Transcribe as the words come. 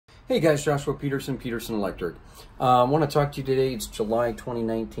Hey guys, Joshua Peterson, Peterson Electric. I want to talk to you today. It's July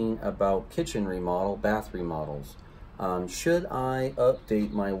 2019 about kitchen remodel, bath remodels. Should I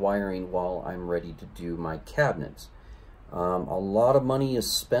update my wiring while I'm ready to do my cabinets? A lot of money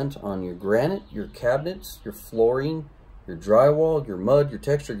is spent on your granite, your cabinets, your flooring, your drywall, your mud, your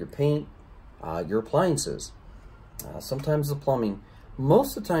texture, your paint, your appliances. Sometimes the plumbing.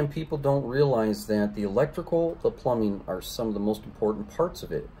 Most of the time people don't realize that the electrical, the plumbing are some of the most important parts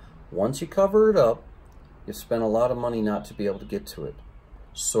of it. Once you cover it up, you spend a lot of money not to be able to get to it.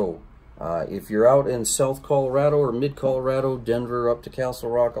 So if you're out in South Colorado or Mid Colorado, Denver up to Castle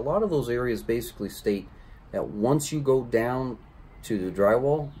Rock, a lot of those areas basically state that once you go down to the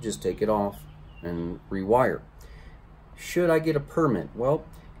drywall, just take it off and rewire. Should I get a permit? Well,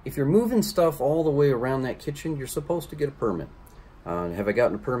 if you're moving stuff all the way around that kitchen, you're supposed to get a permit. Have I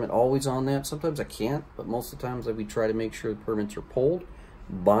gotten a permit always on that? Sometimes I can't, but most of the times we try to make sure the permits are pulled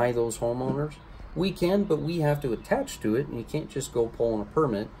by those homeowners. We can, but we have to attach to it, and you can't just go pulling a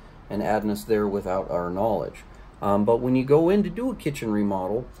permit and adding us there without our knowledge. But when you go in to do a kitchen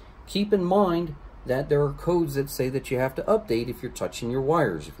remodel, keep in mind that there are codes that say that you have to update if you're touching your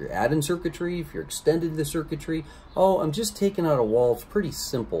wires, if you're adding circuitry, if you're extending the circuitry. Oh, I'm just taking out a wall. It's pretty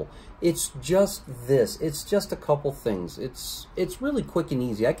simple. It's just this. It's just a couple things. It's really quick and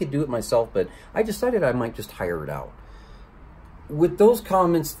easy. I could do it myself, but I decided I might just hire it out. With those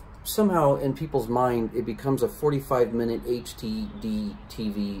comments, somehow in people's mind, it becomes a 45-minute HDD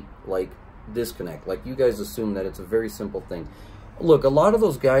TV like disconnect. Like you guys assume that it's a very simple thing. Look, a lot of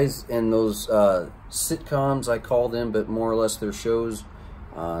those guys and those sitcoms, I call them, but more or less they're shows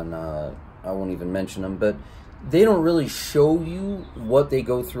on, I won't even mention them, but they don't really show you what they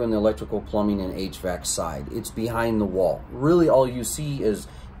go through in the electrical, plumbing, and HVAC side. It's behind the wall. Really, all you see is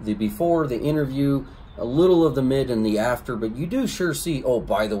the before, the interview, a little of the mid and the after, but you do sure see, oh,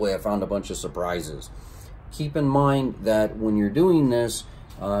 by the way, I found a bunch of surprises. Keep in mind that when you're doing this,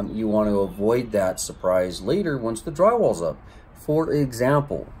 you want to avoid that surprise later once the drywall's up. For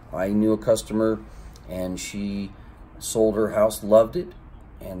example, I knew a customer and she sold her house, loved it,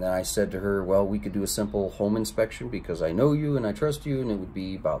 and then I said to her, well, we could do a simple home inspection because I know you and I trust you, and it would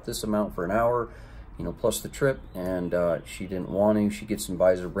be about this amount for an hour, you know, plus the trip. And she didn't want to. She gets and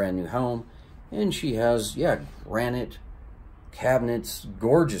buys her brand new home, and she has, yeah, granite cabinets,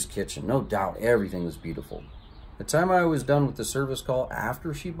 gorgeous kitchen, no doubt. Everything was beautiful. The time I was done with the service call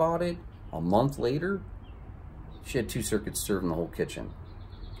after she bought it, a month later, she had 2 circuits serving the whole kitchen.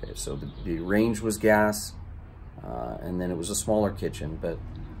 Okay, so the range was gas, and then it was a smaller kitchen, but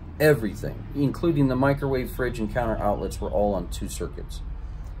everything, including the microwave, fridge, and counter outlets, were all on 2 circuits.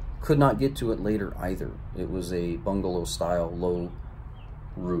 Could not get to it later either. It was a bungalow style, low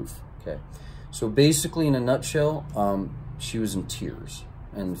roof. Okay, so basically in a nutshell, she was in tears,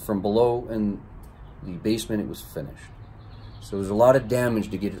 and from below in the basement it was finished. So there's a lot of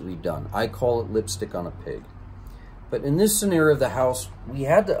damage to get it redone. I call it lipstick on a pig. But in this scenario of the house, we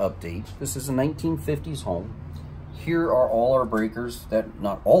had to update. This is a 1950s home. Here are all our breakers, that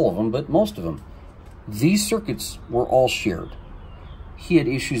not all of them, but most of them. These circuits were all shared. He had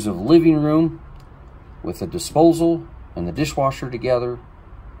issues of living room with the disposal and the dishwasher together,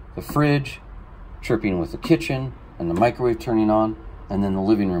 the fridge tripping with the kitchen and the microwave turning on, and then the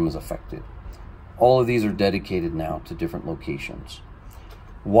living room is affected. All of these are dedicated now to different locations.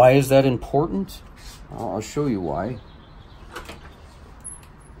 Why is that important? I'll show you why.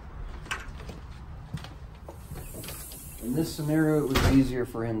 In this scenario, it was easier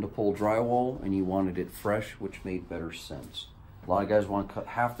for him to pull drywall, and he wanted it fresh, which made better sense. A lot of guys want to cut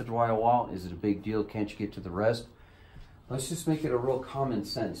half the drywall out. Is it a big deal? Can't you get to the rest? Let's just make it a real common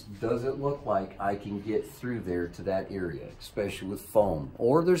sense. Does it look like I can get through there to that area, especially with foam?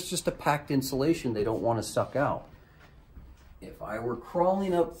 Or there's just a packed insulation they don't want to suck out. If I were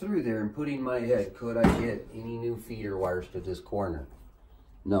crawling up through there and putting my head, could I get any new feeder wires to this corner?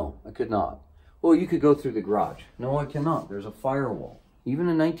 No, I could not. Well, you could go through the garage. No, I cannot. There's a firewall. Even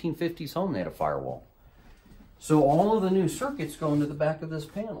in 1950s home, they had a firewall. So all of the new circuits go into the back of this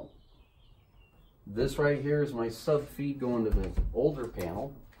panel. This right here is my sub feed going to the older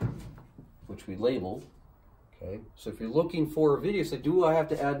panel, which we labeled. Okay, so if you're looking for a video, say, do I have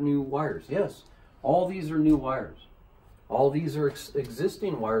to add new wires? Yes, all these are new wires. All these are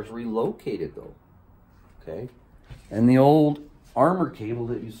existing wires relocated though, okay? And the old armor cable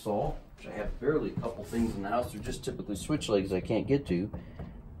that you saw, which I have barely a couple things in the house, they're just typically switch legs I can't get to,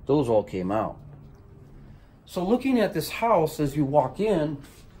 those all came out. So looking at this house as you walk in,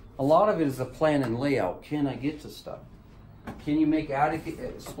 a lot of it is the plan and layout. Can I get to stuff? Can you make attic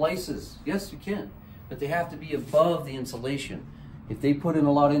splices? Yes, you can, but they have to be above the insulation. If they put in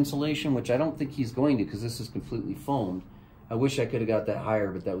a lot of insulation, which I don't think he's going to because this is completely foamed, I wish I could have got that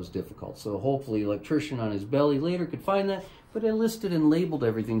higher, but that was difficult. So hopefully electrician on his belly later could find that, but I listed and labeled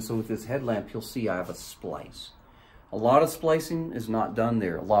everything, so with this headlamp, you'll see I have a splice. A lot of splicing is not done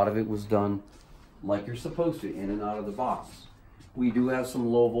there. A lot of it was done like you're supposed to, in and out of the box. We do have some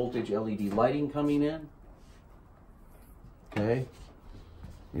low voltage LED lighting coming in. Okay.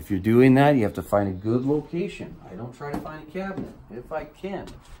 If you're doing that, you have to find a good location. I don't try to find a cabinet if I can.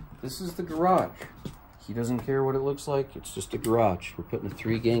 This is the garage. He doesn't care what it looks like. It's just a garage. We're putting a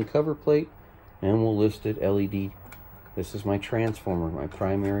 3-gang cover plate and we'll list it LED. This is my transformer, my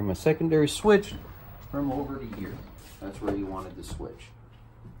primary, my secondary switch from over to here. That's where you wanted the switch.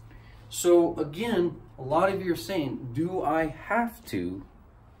 So again, a lot of you are saying, do I have to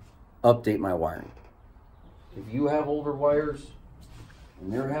update my wiring? If you have older wires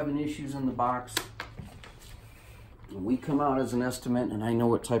and they're having issues in the box, and we come out as an estimate, and I know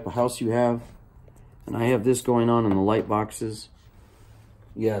what type of house you have, and I have this going on in the light boxes,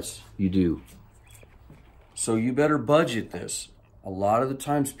 yes, you do. So you better budget this. A lot of the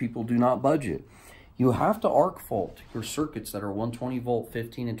times people do not budget. You have to arc fault your circuits that are 120 volt,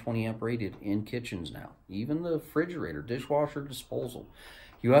 15 and 20 amp rated in kitchens now. Even the refrigerator, dishwasher, disposal.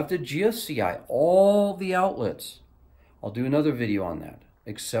 You have to GFCI all the outlets. I'll do another video on that,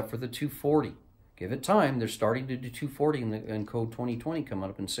 except for the 240. Give it time. They're starting to do 240 in code 2020 coming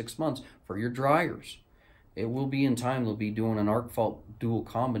up in 6 months for your dryers. It will be in time. They'll be doing an arc fault dual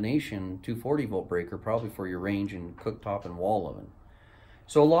combination 240 volt breaker probably for your range and cooktop and wall oven.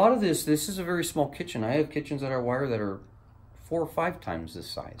 So a lot of this is a very small kitchen. I have kitchens that are wired that are 4 or 5 times this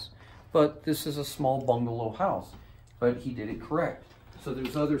size. But this is a small bungalow house. But he did it correct. So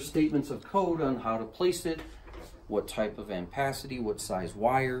there's other statements of code on how to place it, what type of ampacity, what size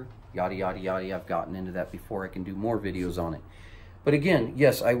wire, yada, yada, yada. I've gotten into that before. I can do more videos on it. But again,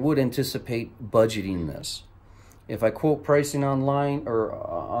 yes, I would anticipate budgeting this. If I quote pricing online or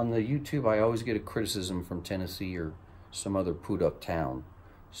on the YouTube, I always get a criticism from Tennessee or some other put-up town.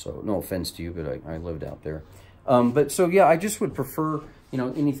 So no offense to you, but I lived out there. But so yeah, I just would prefer, you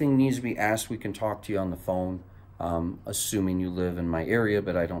know, anything needs to be asked, we can talk to you on the phone, assuming you live in my area,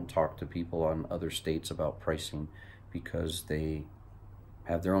 but I don't talk to people on other states about pricing because they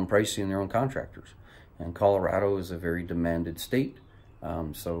have their own pricing and their own contractors. And Colorado is a very demanded state.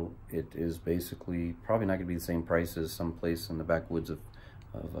 So it is basically probably not going to be the same price as someplace in the backwoods of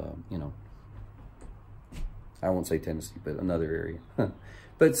you know, I won't say Tennessee, but another area.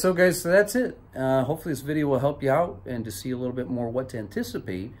 But so guys, so that's it. Hopefully this video will help you out and to see a little bit more what to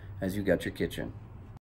anticipate as you got your kitchen.